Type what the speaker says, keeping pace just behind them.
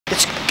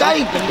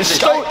Kijk,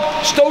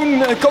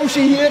 Stone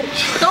Cozy hier.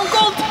 Stone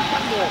Cold.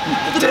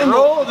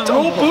 Rol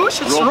Push?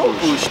 It's Rol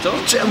Push, toch?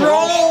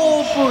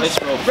 Rol Push.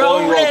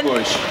 Rolling.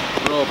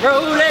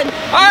 Rolling.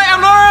 Hi,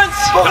 I'm Lawrence.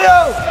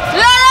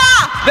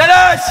 Leiah!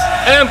 Dennis.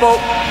 And Bob.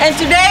 And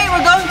today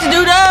we're going to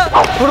do the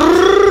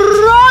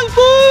Rol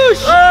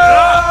Push.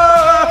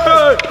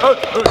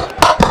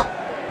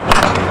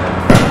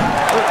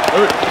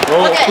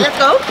 Okay, let's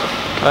go.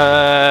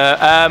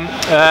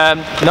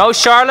 No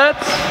Charlotte.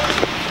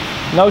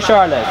 No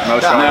Charlotte.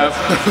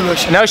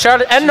 No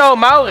Charlotte and no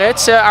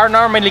Maurits are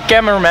normally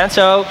cameramen,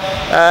 so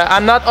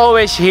I'm not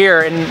always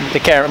here in the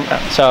camera,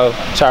 so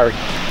sorry.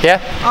 Yeah?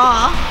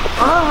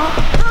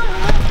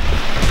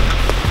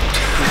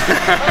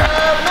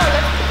 No,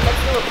 let's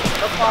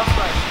do a fast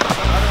one.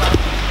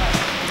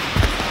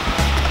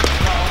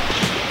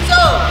 So,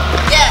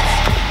 yes.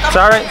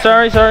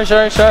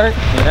 Sorry.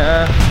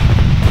 Yeah.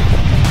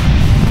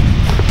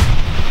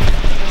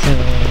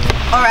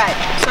 Alright,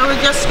 so we're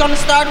just gonna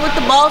start with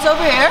the balls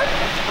over here.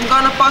 I'm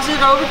gonna pass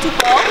it over to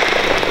Paul.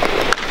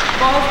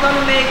 Paul's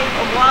gonna make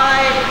a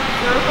wide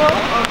circle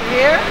over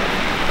here.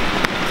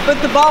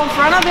 Put the ball in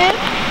front of him,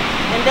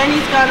 and then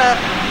he's gonna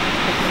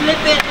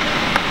flip it.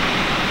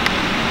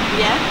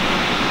 Yeah.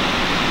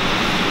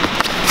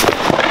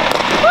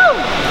 Woo!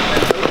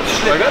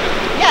 Like that?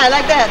 Yeah,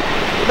 like that.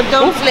 But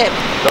don't flip.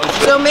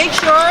 So make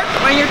sure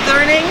when you're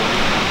turning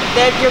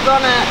that you're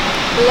gonna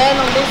land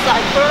on this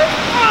side first.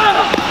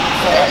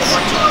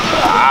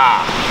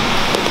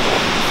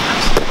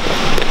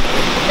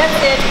 That's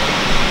it.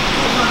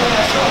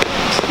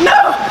 No!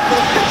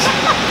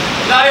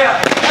 Leiah.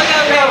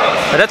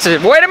 Okay. That's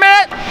it. Wait a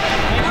minute!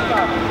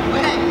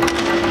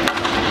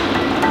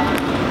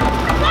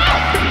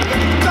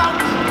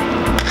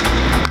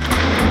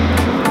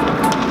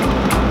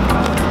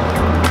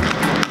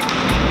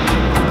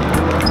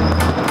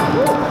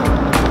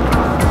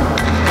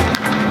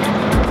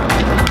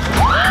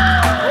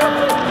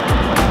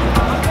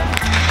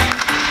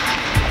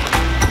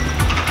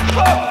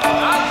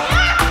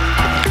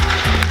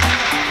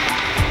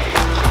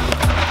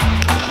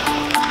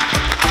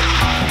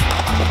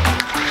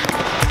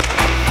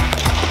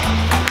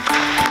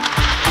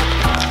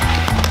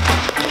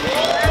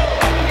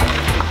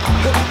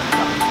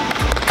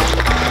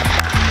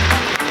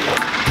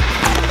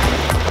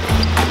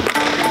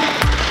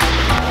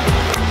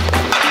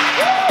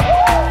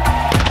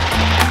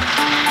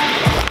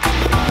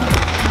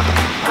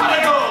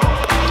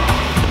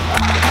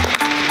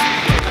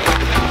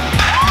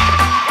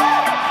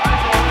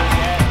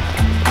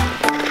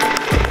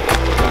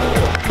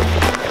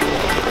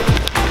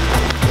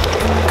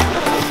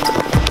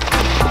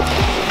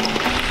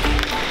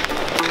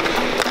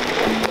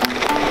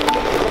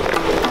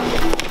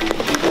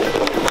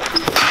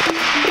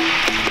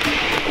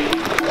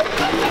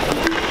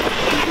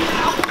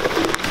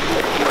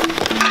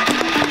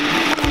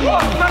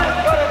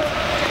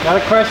 Got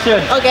a question.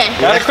 Okay.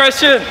 Got a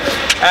question.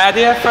 Do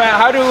you have,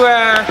 how do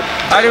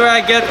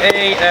I get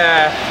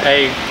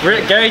a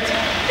great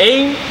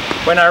aim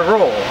when I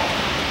roll?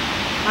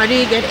 How do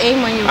you get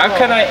aim when you roll? How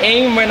can I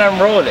aim when I'm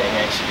rolling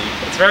actually?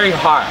 It's very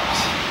hard.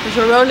 Because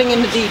you're rolling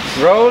in the deep.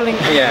 Rolling,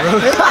 yeah.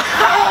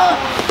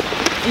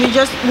 You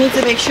just need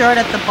to make sure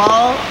that the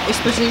ball is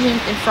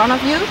positioned in front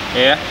of you.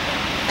 Yeah.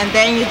 And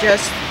then you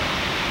just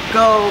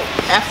go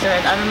after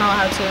it. I don't know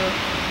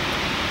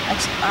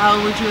how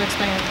would you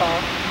explain it,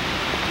 Paul?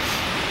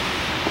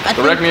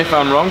 Correct me if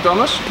I'm wrong,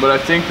 Thomas, but I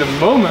think the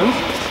moment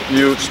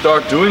you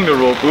start doing the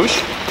roll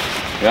push,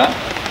 yeah,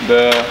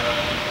 the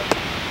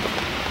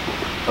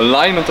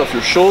alignment of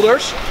your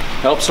shoulders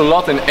helps a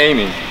lot in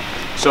aiming.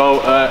 So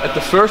at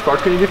the first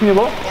part, can you give me a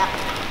ball? Yeah.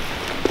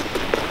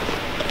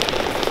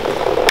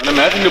 And I'm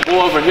having the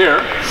ball over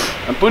here,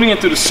 I'm putting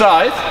it to the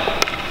side.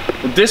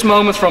 At this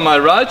moment from my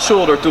right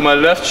shoulder to my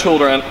left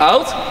shoulder and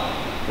out,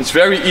 it's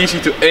very easy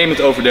to aim it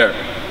over there.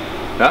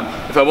 Yeah?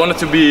 If I wanted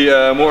to be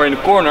more in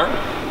the corner,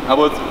 I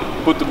would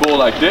put the ball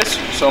like this,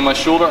 so my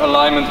shoulder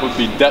alignment would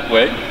be that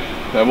way.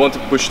 If I want to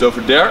push it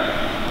over there,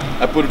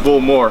 I put the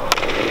ball more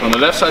on the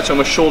left side, so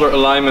my shoulder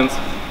alignment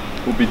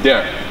would be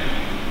there.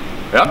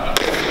 Yeah?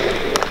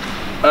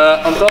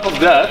 On top of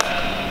that,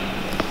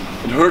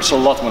 it hurts a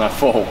lot when I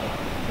fall.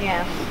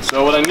 Yeah.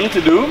 So what I need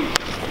to do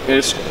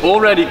is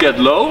already get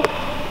low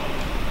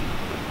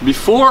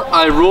before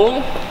I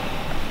roll,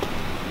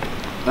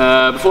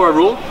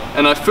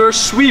 and I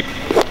first sweep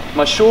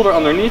my shoulder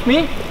underneath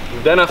me,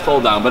 then I fall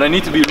down, but I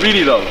need to be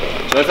really low.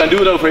 So if I do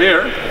it over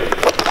here,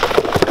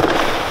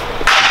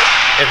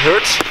 it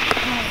hurts.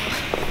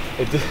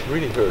 It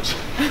really hurts.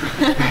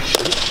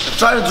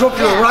 Try to drop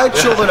your right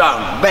shoulder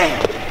down.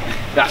 Bang.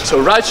 Yeah, so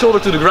right shoulder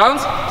to the ground,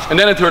 and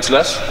then it hurts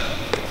less.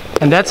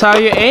 And that's how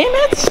you aim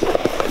it?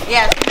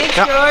 Yes, make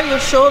sure your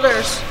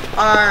shoulders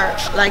are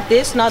like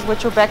this, not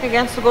with your back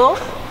against the goal.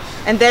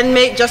 And then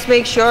just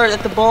make sure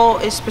that the ball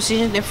is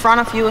positioned in front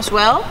of you as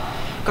well.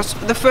 Because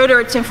the further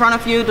it's in front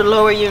of you, the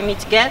lower you need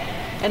to get.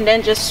 And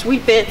then just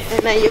sweep it,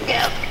 and then you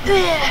go.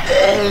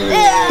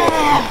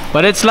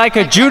 But it's like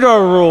a judo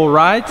rule,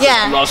 right?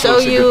 Yeah, so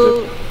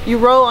you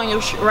roll on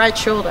your right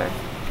shoulder.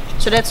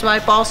 So that's why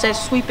Paul says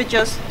sweep it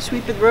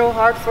real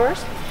hard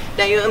first.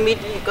 Then you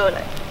immediately go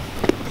like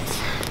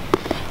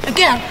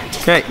again.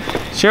 Okay,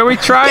 shall we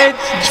try it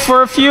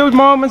for a few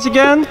moments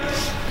again?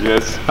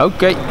 Yes.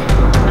 Okay.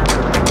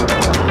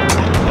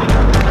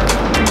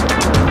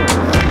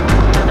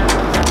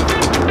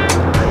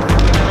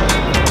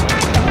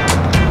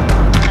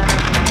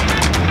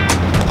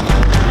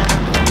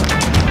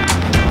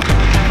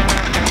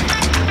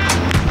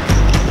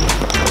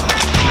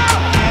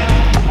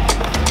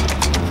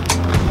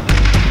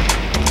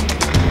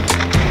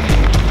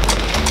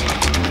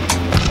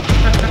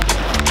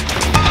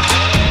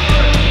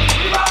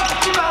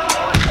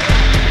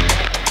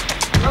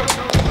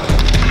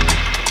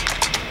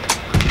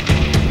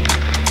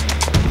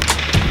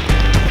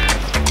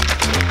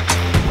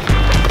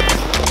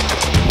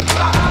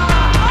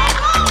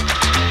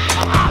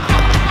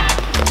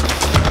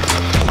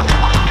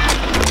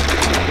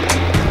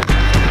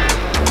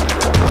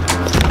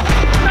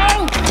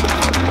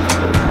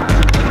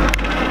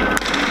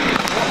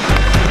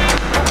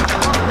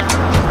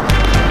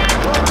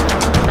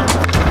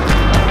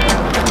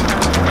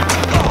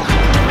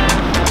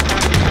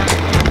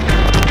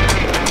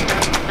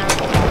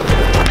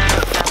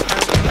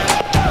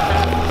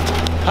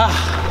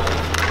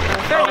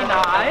 Very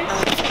nice.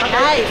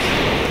 Nice.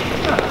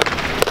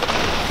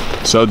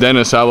 So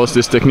Dennis, how was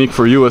this technique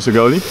for you as a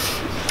goalie?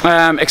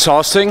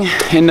 Exhausting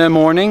in the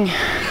morning,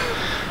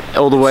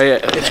 all the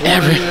way.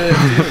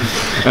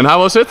 And how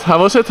was it? How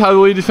was it? How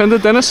will you defend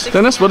it, Dennis?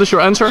 Dennis, what is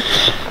your answer?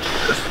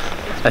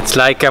 It's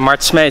like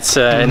Mart Smeets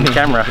in the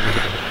camera.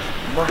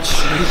 Mart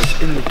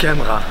Smeets in the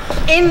camera.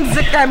 In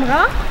the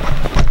camera?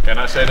 Can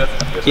I say that?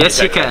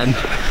 Yes, you can.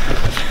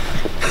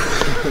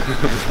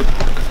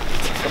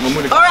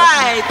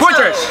 Alright,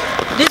 Pointers!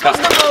 so this was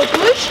the Rol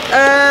Push.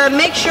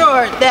 Make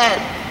sure that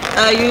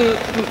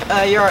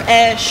your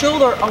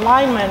shoulder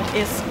alignment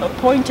is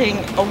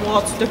pointing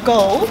towards the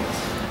goal,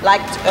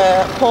 like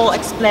Paul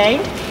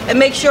explained. And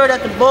make sure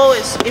that the ball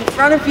is in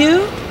front of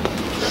you.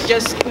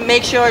 Just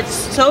make sure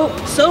it's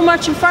so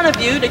much in front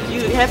of you that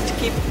you have to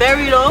keep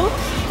very low.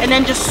 And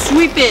then just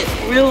sweep it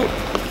real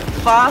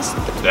fast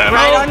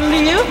right under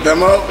you.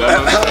 Demo.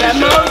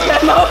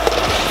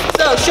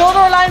 So shoulder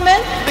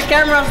alignment, the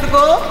camera is the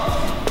goal.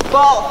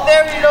 Ball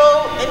very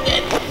low and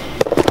then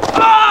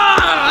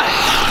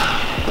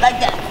like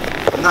that.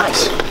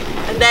 Nice.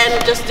 And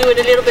then just do it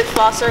a little bit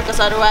faster because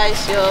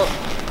otherwise you'll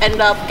end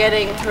up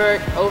getting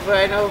hurt over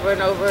and over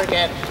and over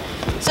again.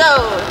 So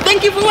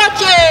thank you for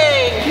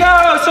watching.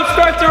 No,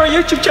 subscribe to our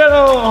YouTube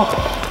channel.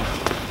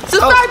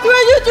 Subscribe to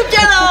our YouTube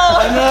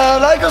channel.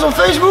 And like us on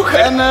Facebook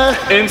and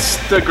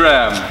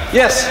Instagram.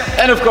 Yes,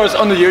 and of course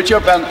on the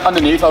YouTube and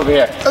underneath over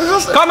here.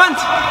 Comment.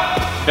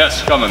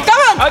 Yes, comment.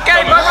 Come on.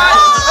 Okay, bye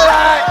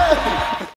bye. Bye.